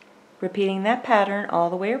stitch, repeating that pattern all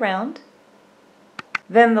the way around.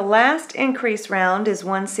 Then the last increase round is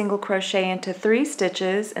 1 single crochet into 3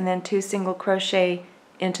 stitches, and then 2 single crochet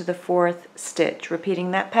into the fourth stitch,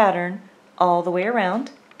 repeating that pattern all the way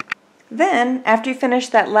around. Then, after you finish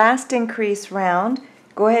that last increase round,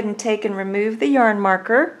 go ahead and take and remove the yarn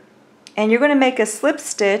marker, and you're going to make a slip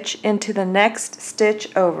stitch into the next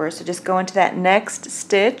stitch over. So just go into that next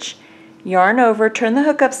stitch, yarn over, turn the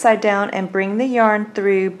hook upside down, and bring the yarn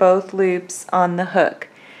through both loops on the hook.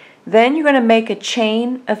 Then you're going to make a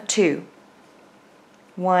chain of 2.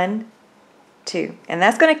 1, 2. And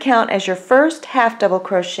that's going to count as your first half double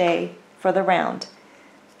crochet for the round.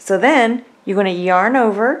 So then you're going to yarn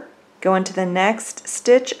over, go into the next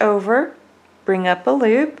stitch over, bring up a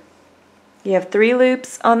loop. You have 3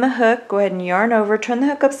 loops on the hook. Go ahead and yarn over, turn the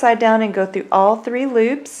hook upside down, and go through all 3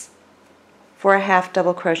 loops for a half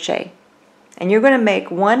double crochet. And you're going to make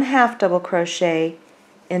 1 half double crochet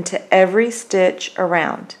into every stitch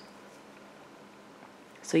around.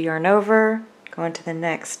 So yarn over, go into the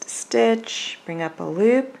next stitch, bring up a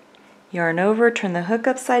loop, yarn over, turn the hook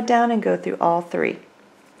upside down, and go through all 3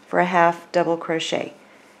 for a half double crochet.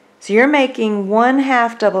 So you're making 1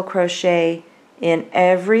 half double crochet in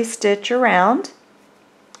every stitch around,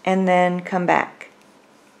 and then come back.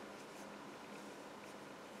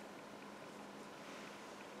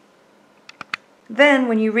 Then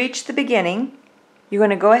when you reach the beginning, you're going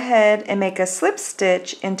to go ahead and make a slip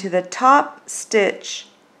stitch into the top stitch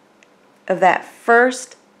of that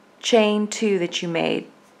first chain 2 that you made.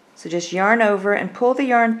 So just yarn over and pull the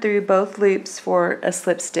yarn through both loops for a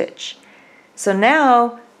slip stitch. So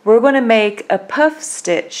now we're going to make a puff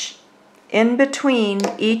stitch in between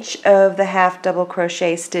each of the half double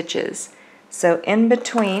crochet stitches. So in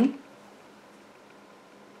between,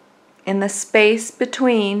 in the space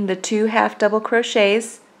between the two half double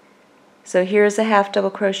crochets, so here's a half double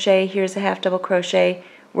crochet, here's a half double crochet,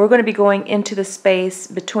 we're going to be going into the space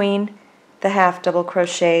between the half double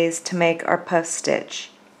crochets to make our puff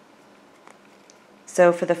stitch.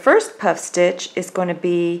 So for the first puff stitch, it's going to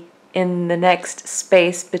be in the next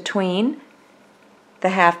space between the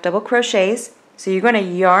half double crochets. So you're going to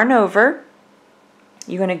yarn over,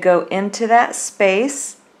 you're going to go into that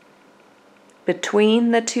space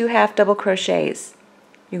between the two half double crochets.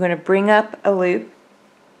 You're going to bring up a loop,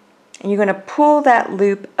 and you're going to pull that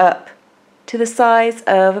loop up to the size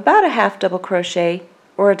of about a half double crochet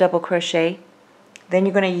or a double crochet. Then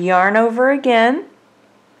you're going to yarn over again.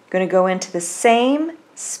 You're going to go into the same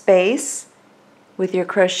space with your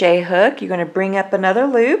crochet hook. You're going to bring up another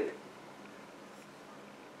loop.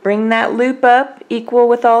 Bring that loop up equal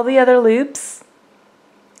with all the other loops.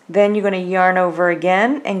 Then you're going to yarn over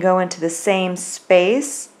again and go into the same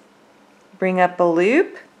space. Bring up a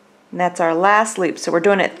loop, and that's our last loop. So we're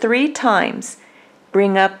doing it 3 times.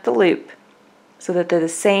 Bring up the loop so that they're the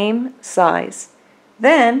same size.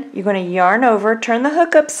 Then you're going to yarn over, turn the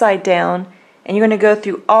hook upside down, and you're going to go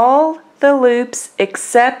through all the loops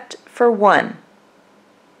except for one.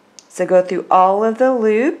 So go through all of the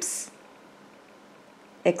loops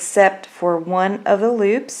except for one of the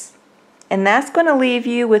loops, and that's going to leave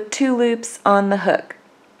you with 2 loops on the hook.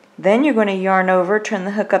 Then you're going to yarn over, turn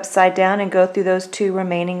the hook upside down, and go through those 2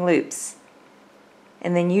 remaining loops.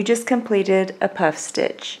 And then you just completed a puff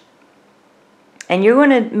stitch. And you're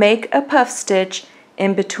going to make a puff stitch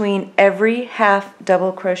in between every half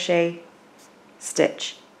double crochet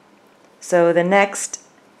stitch. So the next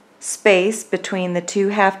space between the 2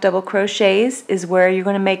 half double crochets is where you're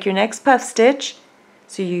going to make your next puff stitch.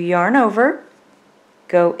 So you yarn over,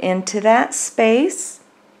 go into that space,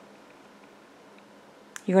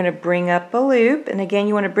 you're going to bring up a loop, and again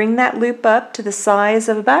you want to bring that loop up to the size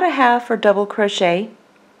of about a half or double crochet.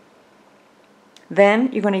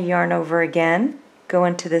 Then you're going to yarn over again, go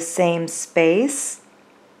into the same space,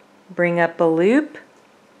 bring up a loop,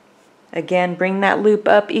 again bring that loop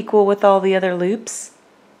up equal with all the other loops,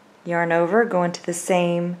 yarn over, go into the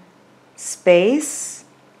same space,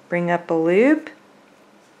 bring up a loop,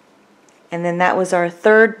 and then that was our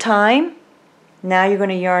 3rd time. Now you're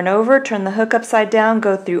going to yarn over, turn the hook upside down,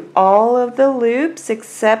 go through all of the loops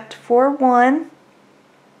except for one.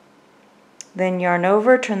 Then yarn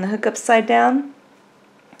over, turn the hook upside down,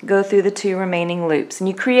 go through the 2 remaining loops. And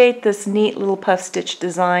you create this neat little puff stitch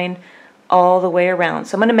design all the way around.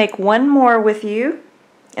 So I'm going to make one more with you,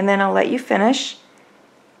 and then I'll let you finish.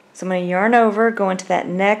 So I'm going to yarn over, go into that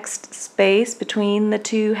next space between the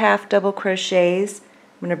 2 half double crochets.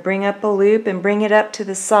 I'm going to bring up a loop and bring it up to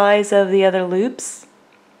the size of the other loops,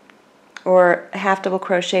 or half double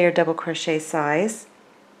crochet or double crochet size.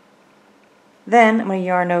 Then I'm going to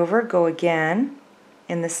yarn over, go again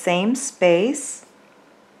in the same space,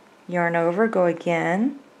 yarn over, go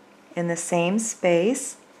again in the same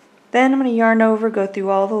space. Then I'm going to yarn over, go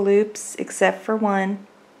through all the loops except for one,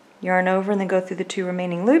 yarn over, and then go through the 2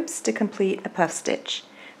 remaining loops to complete a puff stitch.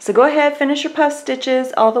 So go ahead, finish your puff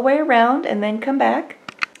stitches all the way around, and then come back.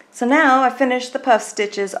 So now I finished the puff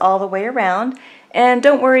stitches all the way around, and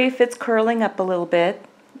don't worry if it's curling up a little bit.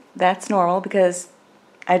 That's normal because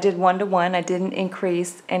I did 1 to 1. I didn't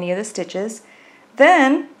increase any of the stitches.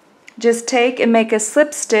 Then just take and make a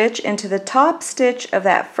slip stitch into the top stitch of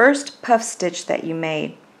that first puff stitch that you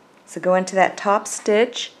made. So go into that top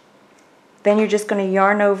stitch. Then you're just going to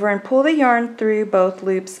yarn over and pull the yarn through both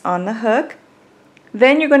loops on the hook.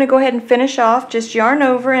 Then you're going to go ahead and finish off. Just yarn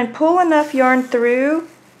over and pull enough yarn through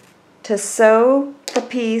to sew the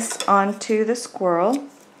piece onto the squirrel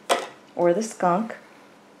or the skunk.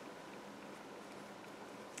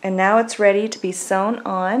 And now it's ready to be sewn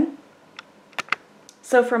on.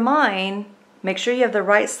 So for mine, make sure you have the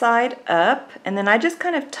right side up, and then I just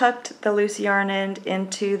kind of tucked the loose yarn end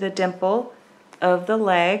into the dimple of the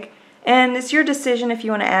leg. And it's your decision if you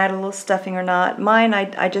want to add a little stuffing or not. Mine,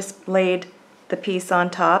 I just laid the piece on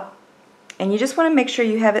top. And you just want to make sure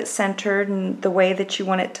you have it centered in the way that you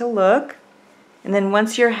want it to look. And then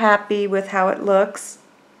once you're happy with how it looks,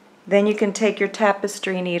 then you can take your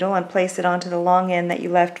tapestry needle and place it onto the long end that you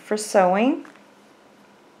left for sewing.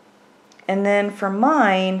 And then for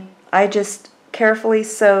mine, I just carefully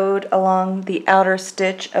sewed along the outer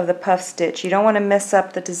stitch of the puff stitch. You don't want to mess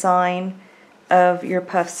up the design of your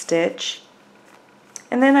puff stitch.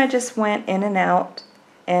 And then I just went in and out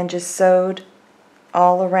and just sewed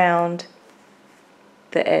all around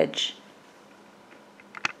the edge.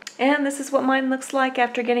 And this is what mine looks like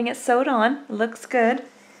after getting it sewed on. It looks good.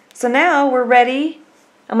 So now we're ready.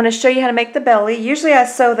 I'm going to show you how to make the belly. Usually I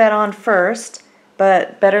sew that on first,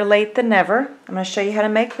 but better late than never. I'm going to show you how to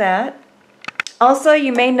make that. Also,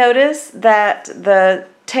 you may notice that the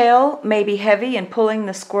tail may be heavy and pulling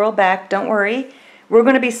the squirrel back. Don't worry. We're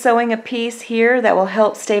going to be sewing a piece here that will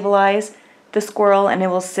help stabilize the squirrel and it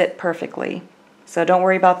will sit perfectly. So don't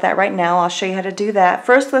worry about that right now. I'll show you how to do that.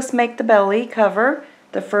 First, let's make the belly cover,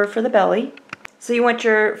 the fur for the belly. So you want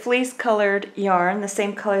your fleece colored yarn, the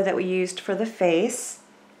same color that we used for the face.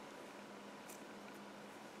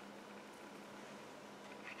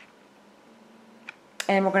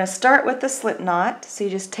 And we're going to start with the slip knot. So you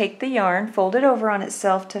just take the yarn, fold it over on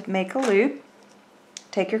itself to make a loop.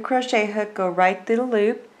 Take your crochet hook, go right through the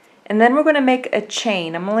loop, and then we're going to make a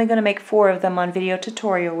chain. I'm only going to make 4 of them on video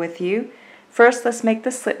tutorial with you. First, let's make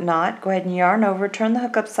the slip knot. Go ahead and yarn over, turn the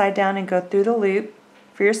hook upside down and go through the loop.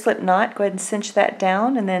 For your slip knot, go ahead and cinch that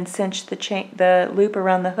down and then cinch the loop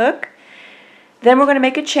around the hook. Then we're going to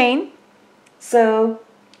make a chain. So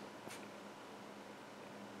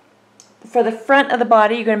for the front of the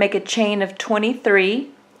body, you're going to make a chain of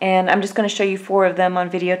 23, and I'm just going to show you 4 of them on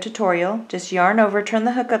video tutorial. Just yarn over, turn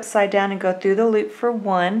the hook upside down and go through the loop for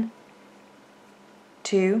 1,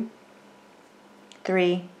 2,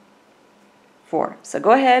 3, 4. So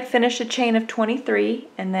go ahead, finish a chain of 23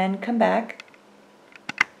 and then come back.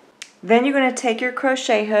 Then you're going to take your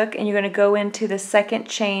crochet hook and you're going to go into the second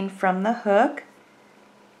chain from the hook.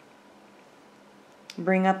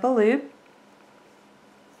 Bring up a loop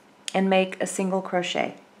and make a single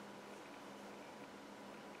crochet.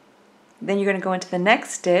 Then you're going to go into the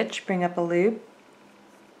next stitch, bring up a loop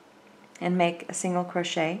and make a single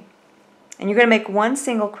crochet. And you're going to make 1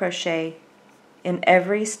 single crochet in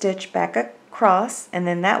every stitch back across, and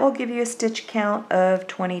then that will give you a stitch count of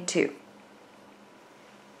 22.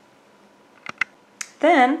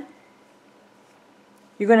 Then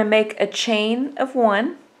you're going to make a chain of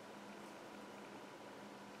 1,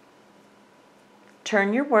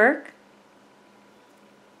 turn your work,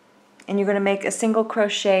 and you're going to make a single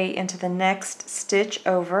crochet into the next stitch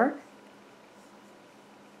over,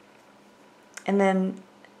 and then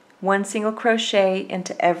 1 single crochet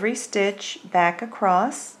into every stitch back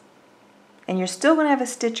across, and you're still going to have a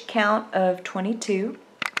stitch count of 22.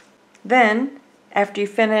 Then after you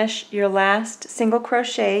finish your last single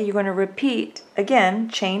crochet, you're going to repeat again,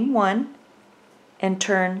 chain 1 and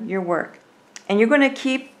turn your work, and you're going to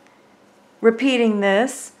keep repeating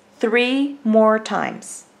this 3 more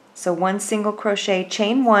times. So 1 single crochet,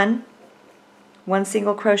 chain 1, 1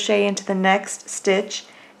 single crochet into the next stitch,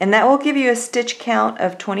 and that will give you a stitch count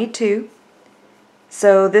of 22.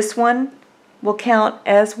 So this one will count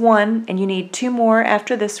as 1, and you need 2 more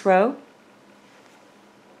after this row.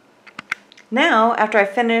 Now, after I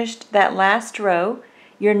finished that last row,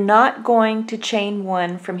 you're not going to chain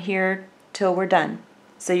 1 from here till we're done.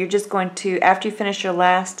 So you're just going to, after you finish your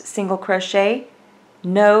last single crochet,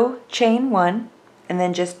 no chain 1, and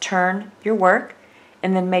then just turn your work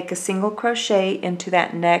and then make a single crochet into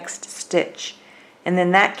that next stitch. And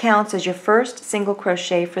then that counts as your first single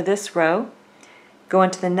crochet for this row. Go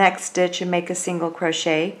into the next stitch and make a single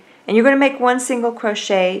crochet. And you're going to make 1 single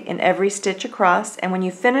crochet in every stitch across, and when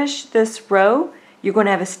you finish this row, you're going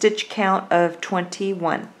to have a stitch count of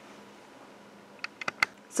 21.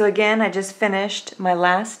 So again, I just finished my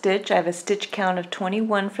last stitch. I have a stitch count of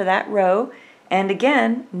 21 for that row. And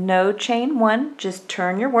again, no chain 1, just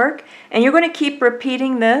turn your work. And you're going to keep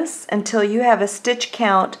repeating this until you have a stitch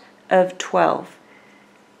count of 12.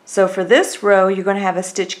 So for this row, you're going to have a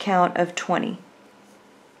stitch count of 20.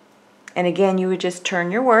 And again, you would just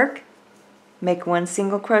turn your work, make 1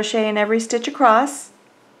 single crochet in every stitch across,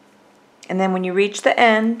 and then when you reach the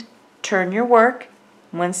end, turn your work,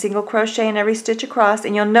 1 single crochet in every stitch across,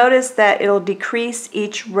 and you'll notice that it'll decrease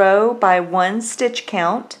each row by 1 stitch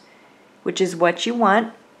count, which is what you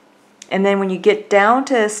want. And then when you get down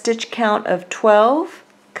to a stitch count of 12,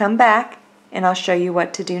 come back and I'll show you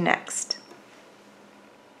what to do next.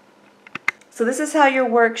 So this is how your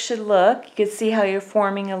work should look. You can see how you're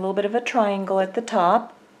forming a little bit of a triangle at the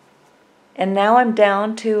top. And now I'm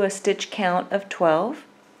down to a stitch count of 12.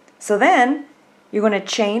 So then you're going to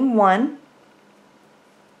chain 1,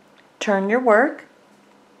 turn your work,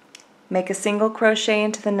 make a single crochet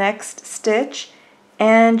into the next stitch,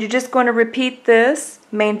 and you're just going to repeat this,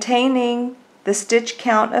 maintaining the stitch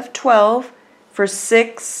count of 12 for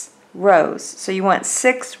 6 rows. So you want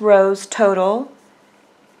 6 rows total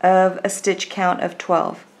of a stitch count of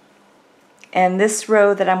 12. And this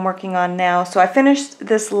row that I'm working on now, so I finished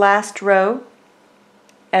this last row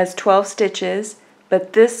as 12 stitches,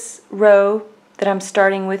 but this row that I'm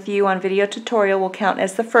starting with you on video tutorial will count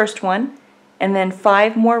as the first one, and then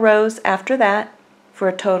 5 more rows after that for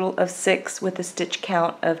a total of 6 with a stitch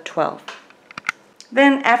count of 12.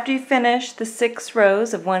 Then after you finish the 6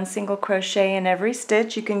 rows of 1 single crochet in every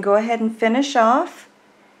stitch, you can go ahead and finish off.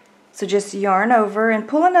 So just yarn over and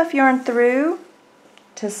pull enough yarn through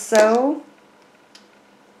to sew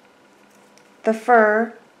the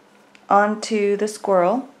fur onto the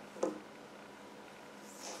squirrel.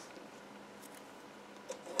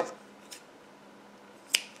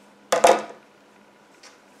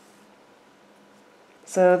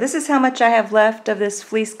 So this is how much I have left of this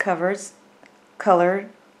fleece color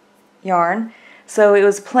yarn. So it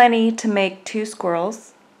was plenty to make 2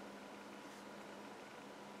 squirrels.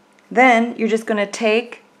 Then you're just going to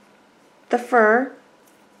take the fur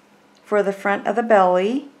for the front of the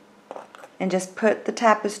belly and just put the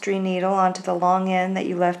tapestry needle onto the long end that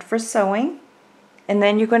you left for sewing. And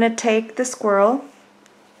then you're going to take the squirrel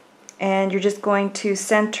and you're just going to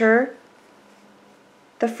center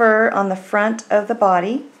the fur on the front of the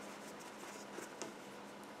body.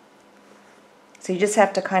 So you just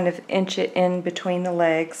have to kind of inch it in between the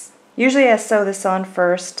legs. Usually I sew this on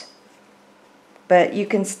first, but you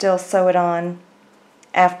can still sew it on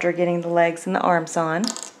after getting the legs and the arms on.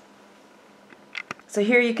 So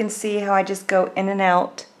here you can see how I just go in and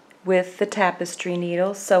out with the tapestry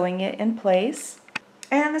needle, sewing it in place.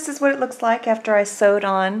 And this is what it looks like after I sewed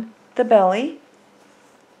on the belly.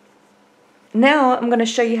 Now I'm going to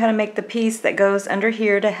show you how to make the piece that goes under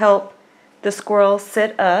here to help the squirrel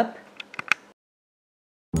sit up.